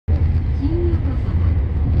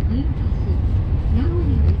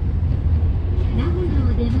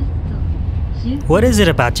What is it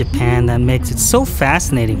about Japan that makes it so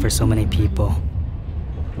fascinating for so many people?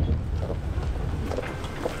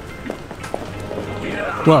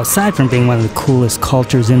 Well, aside from being one of the coolest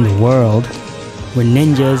cultures in the world, where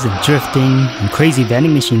ninjas and drifting and crazy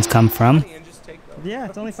vending machines come from, yeah,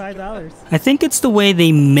 it's only $5. I think it's the way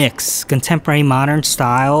they mix contemporary modern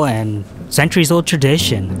style and centuries-old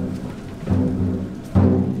tradition.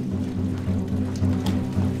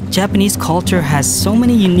 Japanese culture has so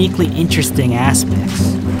many uniquely interesting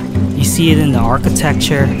aspects. You see it in the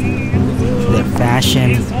architecture, their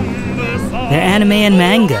fashion, their anime and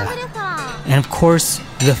manga, and of course,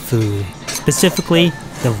 the food, specifically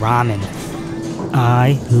the ramen.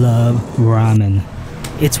 I love ramen.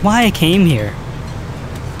 It's why I came here.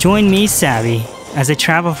 Join me, Savi, as I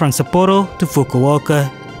travel from Sapporo to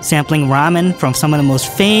Fukuoka, sampling ramen from some of the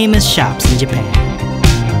most famous shops in Japan.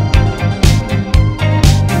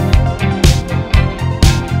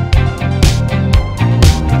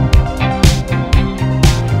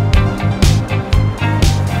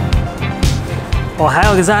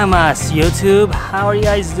 Ohayou gozaimasu, YouTube. How are you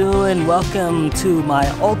guys doing? Welcome to my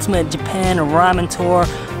ultimate Japan ramen tour.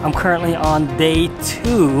 I'm currently on day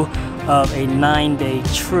 2 of a 9-day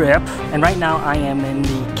trip, and right now I am in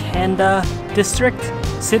the Kanda district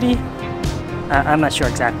city. I'm not sure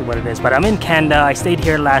exactly what it is, but I'm in Kanda. I stayed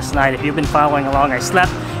here last night. If you've been following along, I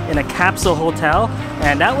slept in a capsule hotel,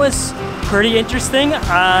 and that was pretty interesting.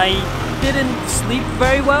 I didn't sleep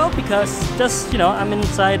very well because just, I'm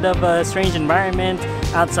inside of a strange environment,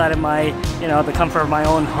 outside of my, the comfort of my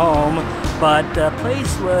own home, but the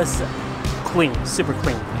place was clean, super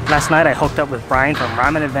clean. Last night I hooked up with Brian from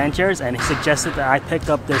Ramen Adventures, and he suggested that I pick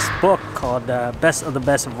up this book called Best of the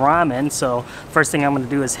Best of Ramen. So first thing I'm going to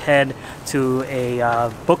do is head to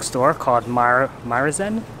a bookstore called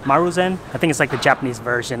Maruzen. I think it's like the Japanese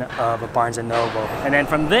version of a Barnes & Noble. And then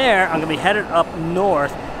from there I'm going to be headed up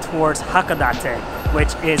north towards Hakodate,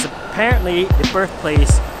 which is apparently the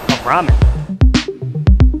birthplace of ramen.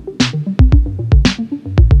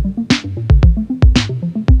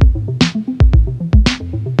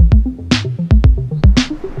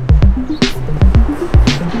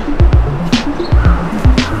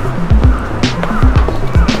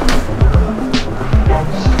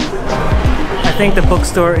 I think the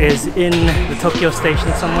bookstore is in the Tokyo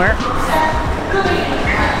station somewhere.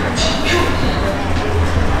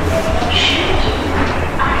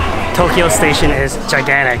 Tokyo station is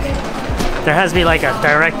gigantic. There has to be like a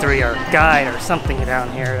directory or guide or something down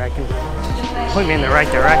here that can point me in the right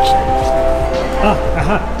direction. Oh,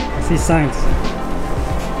 I see signs.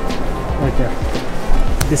 Right there.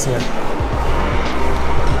 This way.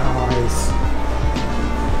 Nice.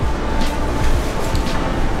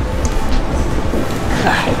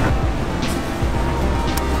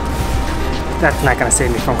 That's not gonna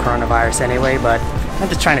save me from coronavirus anyway, but I'm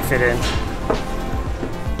just trying to fit in.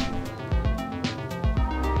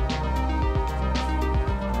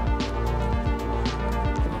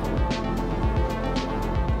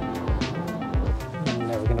 I'm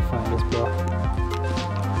never gonna find this, bro.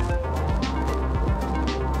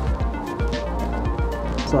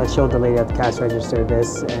 So I showed the lady at the cash register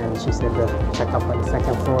this, and she said to check up on the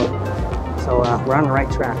second floor. So we're on the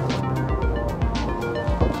right track.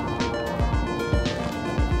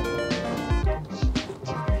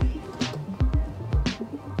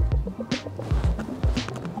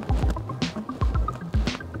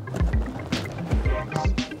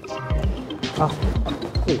 Oh,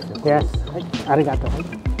 yes, arigato.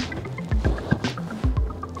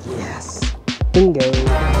 Yes, bingo.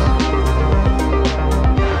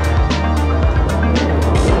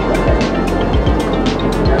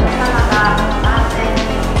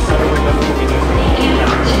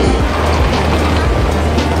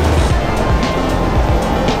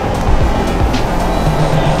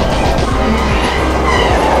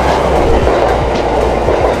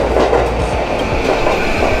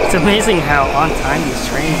 It's amazing how on time these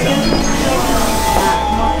trains are.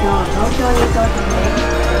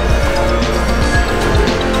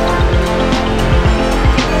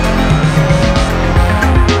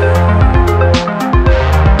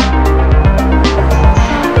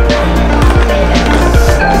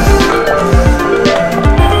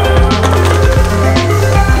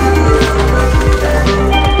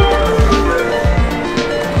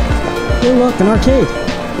 Oh look, an arcade!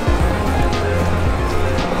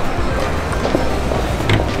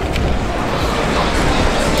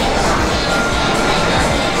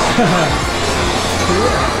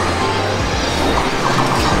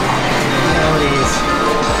 All these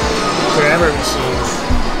forever machines.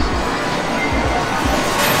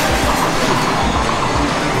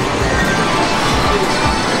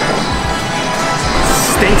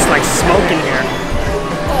 smoke in here.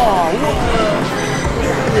 Oh,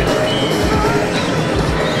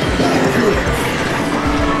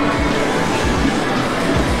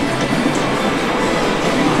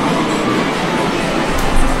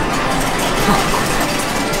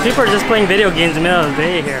 people are just playing video games in the middle of the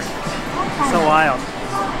day here. So wild.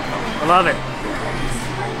 I love it.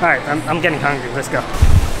 Alright, I'm getting hungry. Let's go.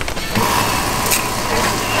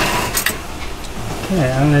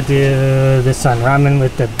 Okay, I'm gonna do this one. Ramen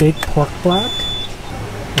with the big pork block,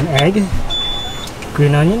 an egg,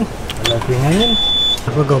 green onion. I love green onion.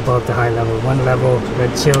 We'll go above the high level. One level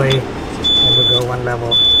red chili, and we'll go one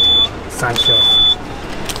level sancho.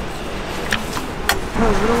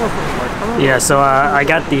 Yeah, so I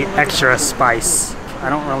got the extra spice. I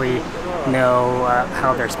don't really know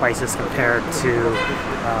how their spices compare to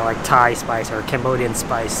like Thai spice or Cambodian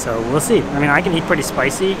spice, so we'll see. I mean, I can eat pretty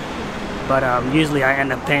spicy, but usually I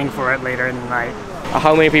end up paying for it later in the night.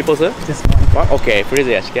 How many people, sir? Just one. Okay, please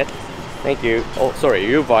get. Thank you. Oh, sorry,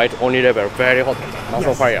 you bite only the very hot, not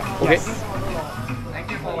so fire. Okay. Yes.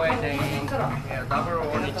 Thank you for waiting. Double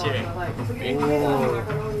only chili.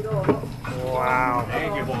 Wow.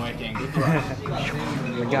 Thank you for waiting.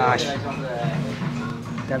 Oh my gosh.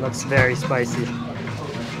 That looks very spicy.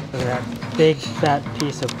 Look at that big fat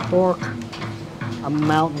piece of pork, a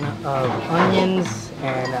mountain of onions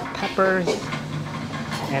and peppers,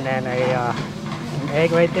 and then an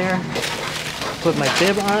egg right there. Put my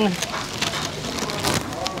bib on.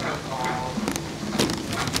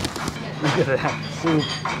 Look at that soup.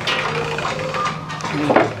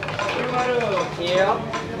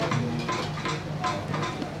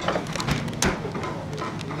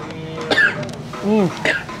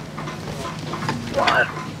 Wow.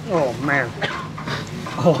 Oh man.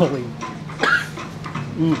 Holy.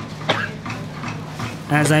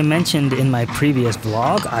 As I mentioned in my previous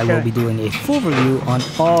vlog, I will be doing a full review on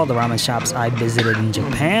all the ramen shops I visited in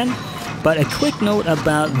Japan. But a quick note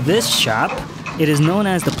about this shop. It is known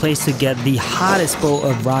as the place to get the hottest bowl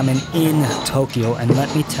of ramen in Tokyo, and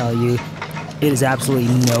let me tell you, it is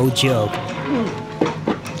absolutely no joke.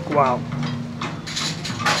 Wow.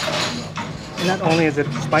 And not only is it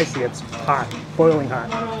spicy, it's hot, boiling hot,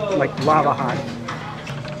 like lava hot.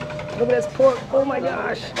 Look at this pork, oh my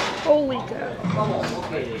gosh, holy cow.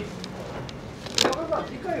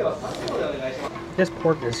 This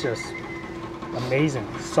pork is just amazing,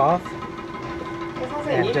 soft,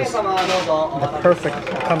 and just the perfect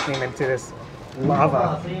accompaniment to this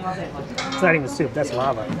lava. It's not even soup, that's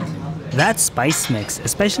lava. That spice mix,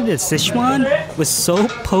 especially the Sichuan, was so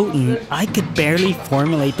potent I could barely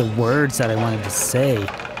formulate the words that I wanted to say.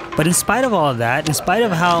 But in spite of all of that, in spite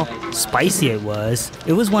of how spicy it was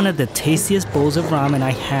one of the tastiest bowls of ramen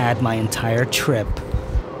I had my entire trip.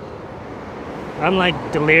 I'm like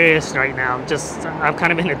delirious right now. I'm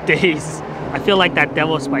kind of in a daze. I feel like that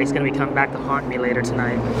devil spice is gonna be coming back to haunt me later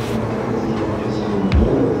tonight.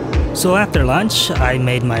 So after lunch, I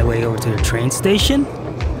made my way over to the train station,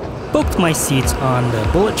 booked my seats on the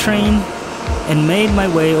bullet train, and made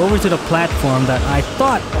my way over to the platform that I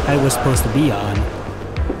thought I was supposed to be on.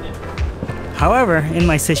 However, in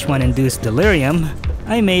my Sichuan-induced delirium,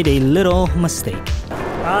 I made a little mistake.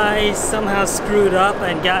 I somehow screwed up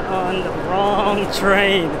and got on the wrong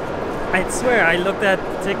train. I swear I looked at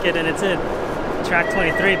the ticket and it said track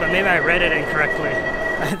 23, but maybe I read it incorrectly.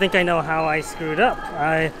 I think I know how I screwed up.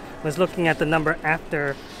 I was looking at the number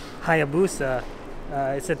after Hayabusa.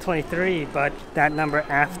 It said 23, but that number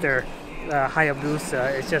after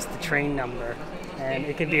Hayabusa is just the train number, and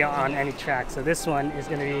it could be on any track. So this one is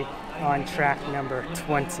going to be on track number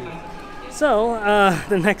 20. So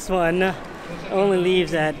the next one only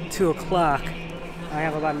leaves at 2 o'clock. I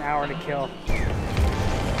have about an hour to kill.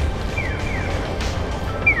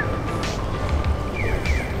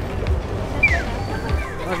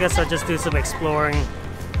 I guess I'll just do some exploring.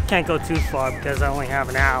 Can't go too far because I only have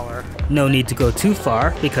an hour. No need to go too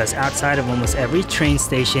far because outside of almost every train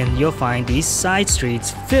station, you'll find these side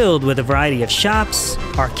streets filled with a variety of shops,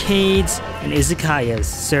 arcades, and izakayas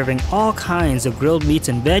serving all kinds of grilled meats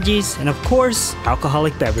and veggies, and of course,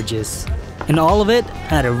 alcoholic beverages. And all of it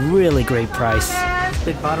at a really great price. This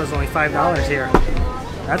big bottle is only $5 here.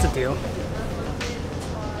 That's a deal.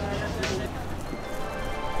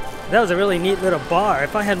 That was a really neat little bar.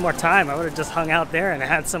 If I had more time, I would have just hung out there and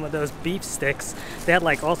had some of those beef sticks. They had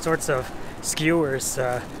like all sorts of skewers.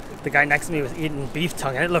 The guy next to me was eating beef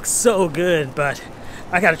tongue and it looked so good, but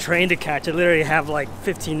I got a train to catch. I literally have like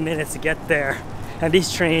 15 minutes to get there. And these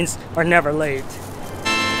trains are never late.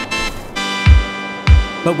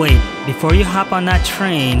 But wait, before you hop on that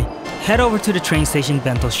train, head over to the train station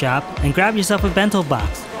bento shop and grab yourself a bento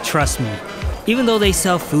box. Trust me, Even though they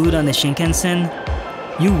sell food on the Shinkansen,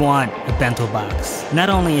 you want a bento box. Not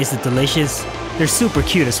only is it delicious, they're super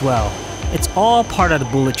cute as well. It's all part of the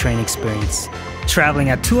bullet train experience. Traveling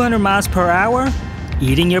at 200 miles per hour,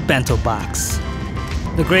 eating your bento box.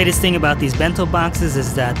 The greatest thing about these bento boxes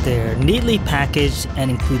is that they're neatly packaged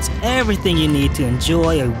and includes everything you need to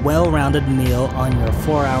enjoy a well-rounded meal on your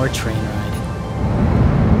 4-hour train ride.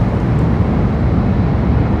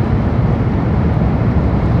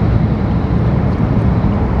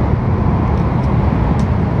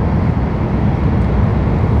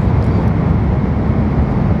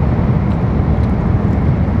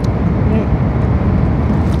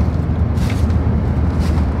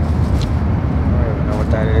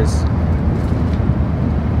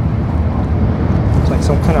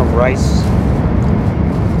 Rice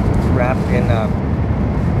wrapped in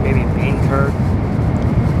maybe bean curd.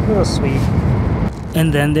 A little sweet.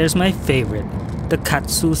 And then there's my favorite, the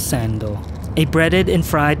katsu sando, a breaded and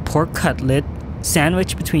fried pork cutlet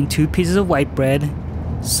sandwiched between 2 pieces of white bread.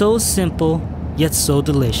 So simple, yet so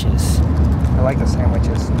delicious. I like the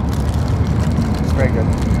sandwiches. It's very good.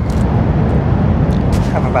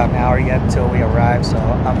 Have about an hour yet till we arrive, so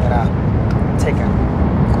I'm gonna take a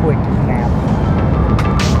quick nap.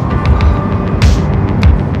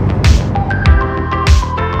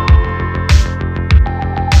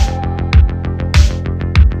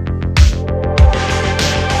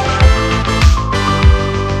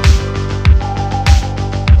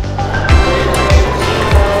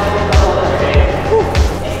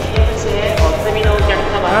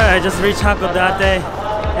 I just reached Hakodate,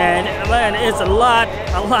 and man, it's a lot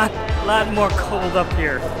more cold up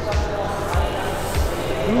here.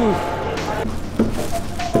 Ooh.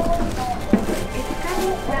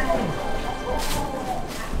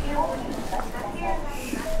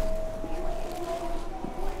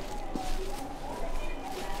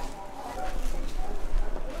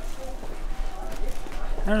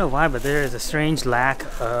 I don't know why, but there is a strange lack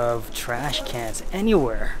of trash cans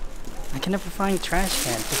anywhere. I can never find trash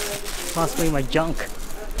cans. It's possibly my junk. I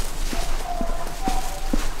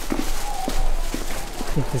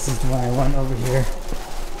think this is the one I want over here.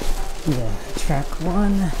 Yeah, track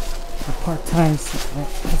 1 for part-time.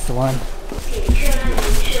 That's the one.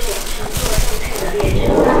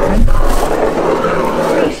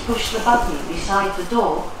 Please push the button beside the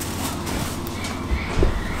door.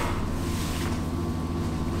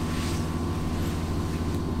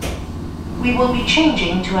 We will be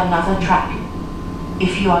changing to another track.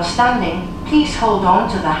 If you are standing, please hold on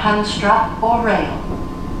to the hand strap or rail.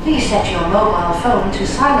 Please set your mobile phone to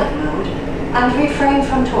silent mode and refrain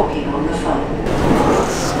from talking on the phone.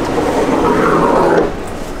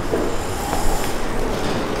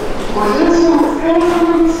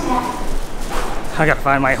 I gotta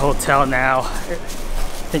find my hotel now. I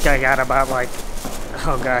think I got about like,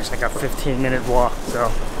 oh gosh, like a 15-minute walk,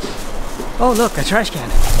 so. Oh look, a trash can.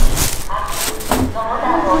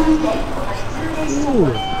 Ooh.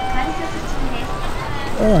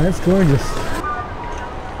 Oh, that's gorgeous.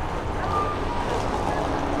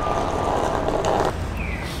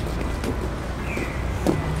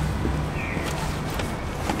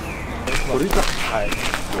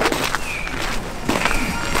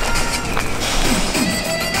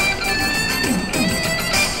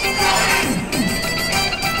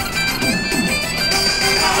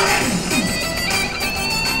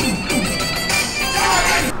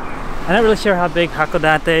 I'm not really sure how big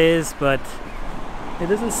Hakodate is, but it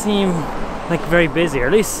doesn't seem like very busy, or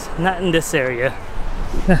at least not in this area.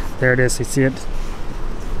 There it is, you see it?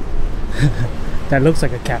 That looks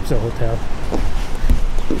like a capsule hotel.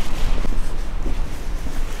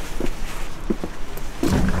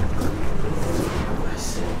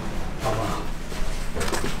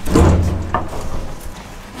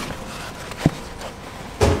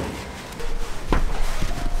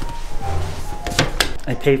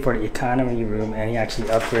 I paid for the economy room and he actually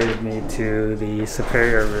upgraded me to the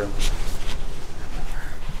superior room.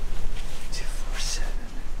 247.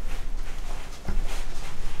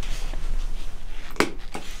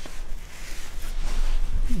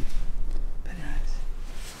 Very nice.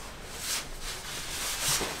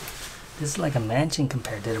 This is like a mansion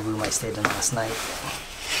compared to the room I stayed in last night.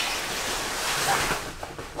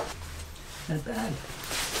 Not bad.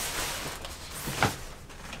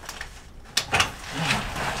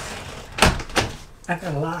 I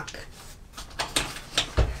got a lock.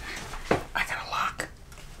 I got a lock.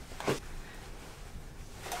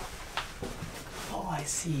 Oh, I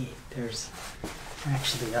see. There's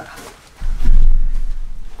actually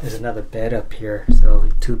there's another bed up here, so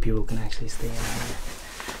 2 people can actually stay in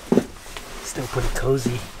here. Still pretty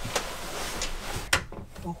cozy.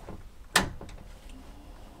 Oh.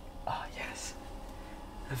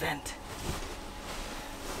 event.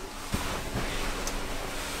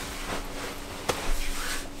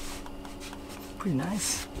 Pretty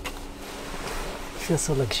nice. Feels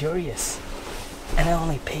so luxurious. And I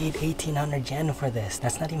only paid 1,800 yen for this.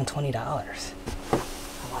 That's not even $20.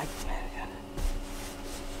 I like it, man.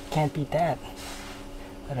 Can't beat that.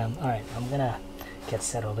 But alright, I'm gonna get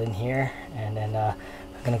settled in here and then I'm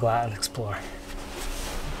gonna go out and explore.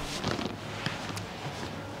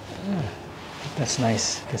 That's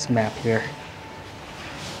nice, this map here.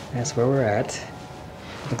 That's where we're at.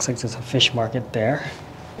 Looks like there's a fish market there.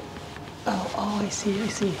 Oh, I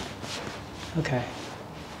see. Okay.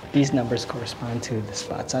 These numbers correspond to the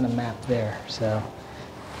spots on the map there. So,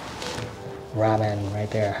 ramen right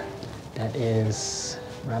there. That is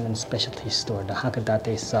ramen specialty store, the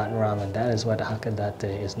Hakodate salt ramen. That is what the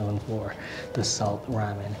Hakodate is known for, the salt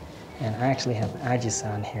ramen. And I actually have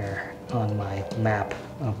Ajisan here on my map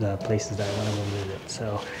of the places that I want to go visit.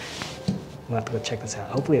 So we'll have to go check this out.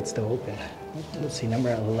 Hopefully it's still open. Let's see,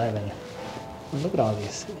 number 11. Well, look at all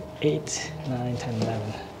these. 8, 9, 10,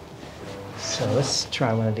 11. So let's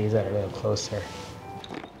try one of these that are a little closer.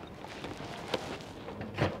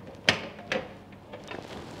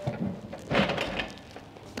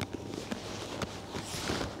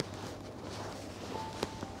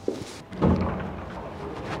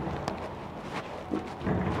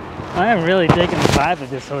 I am really digging the vibe of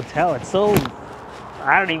this hotel. It's so,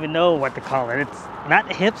 I don't even know what to call it. It's not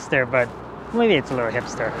hipster, but maybe it's a little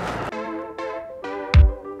hipster.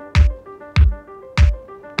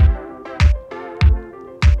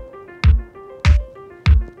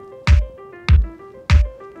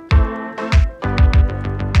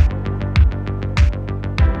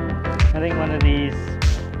 I think one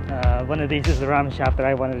of these is the ramen shop that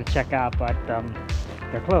I wanted to check out, but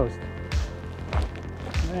they're closed.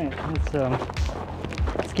 Alright,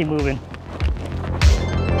 let's keep moving.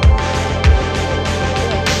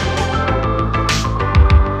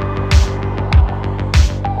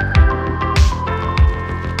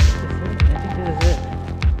 I think this is it.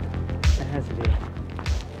 That has to be.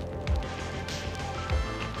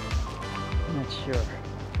 I'm not sure.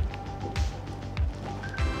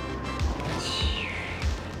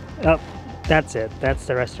 Oh, that's it. That's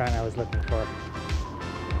the restaurant I was looking for.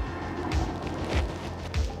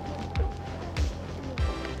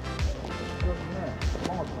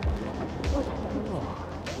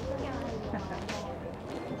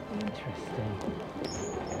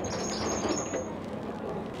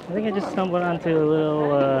 I think I just stumbled onto a little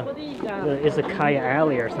izakaya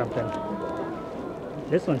alley or something.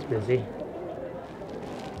 This one's busy.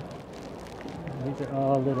 These are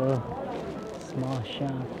all little small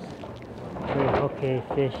shops. Little hokkey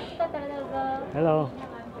fish. Hello.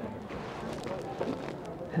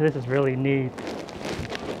 This is really neat.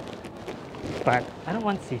 But I don't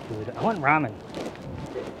want seafood. I want ramen.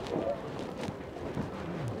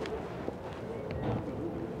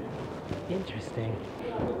 Interesting.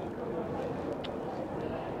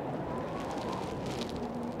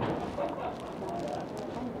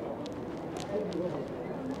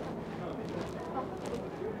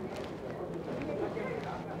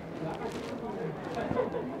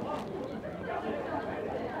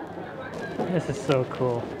 This is so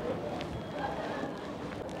cool.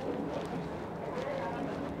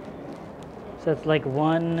 So it's like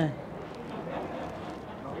one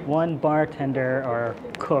bartender or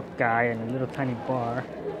cook guy in a little tiny bar.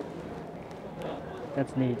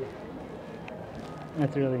 That's neat.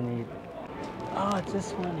 That's really neat. Oh, it's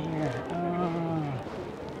this one here. Oh.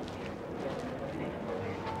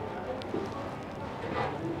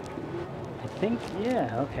 I think,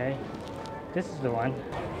 yeah, okay. This is the one.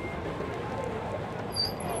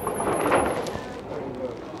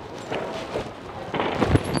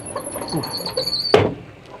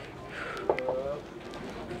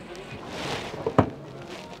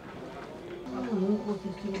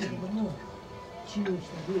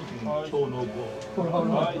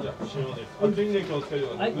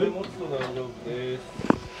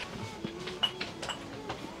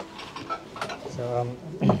 So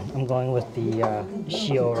I'm going with the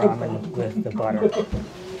shio ramen with the butter.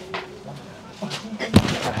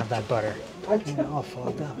 Gotta have that butter. It's all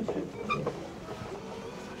fogged up.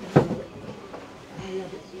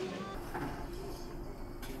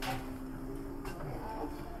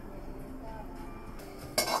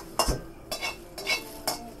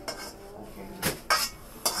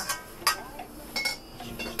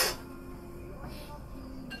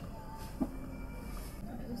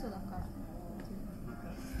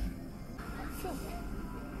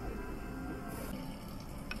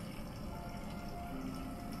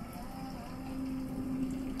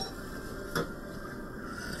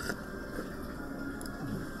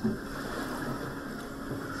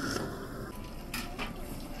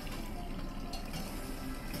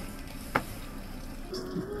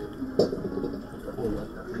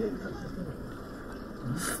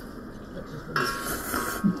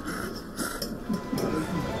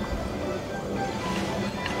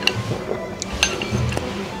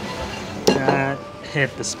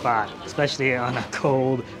 hit the spot, especially on a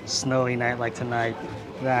cold, snowy night like tonight.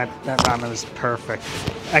 That ramen is perfect.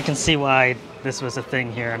 I can see why this was a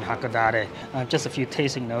thing here in Hakodate. Just a few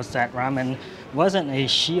tasting notes. That ramen wasn't a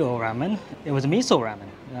shio ramen, it was a miso ramen.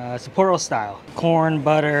 Sapporo style. Corn,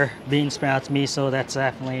 butter, bean sprouts, miso, that's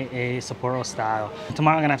definitely a Sapporo style.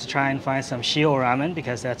 Tomorrow I'm gonna have to try and find some shio ramen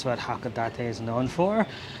because that's what Hakodate is known for.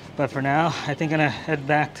 But for now, I think I'm gonna head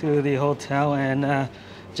back to the hotel and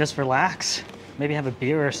just relax. Maybe have a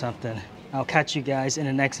beer or something. I'll catch you guys in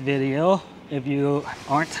the next video. If you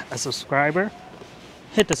aren't a subscriber,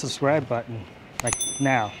 hit the subscribe button. Like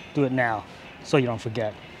now, do it now, so you don't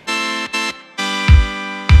forget.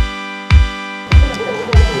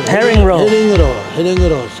 Herring roll. Herring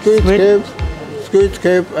roll. Squid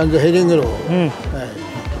cape, and the herring roll.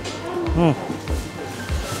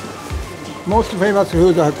 Most famous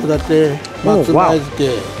food Hakodate,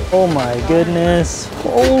 Matsudaisuke. Oh my goodness.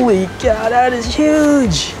 Holy cow, that is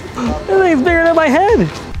huge. That thing's bigger than my head.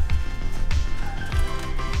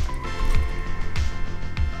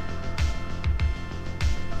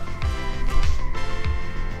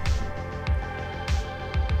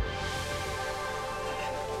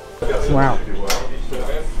 Wow.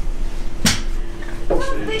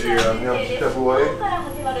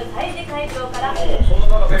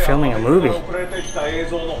 They're filming a movie.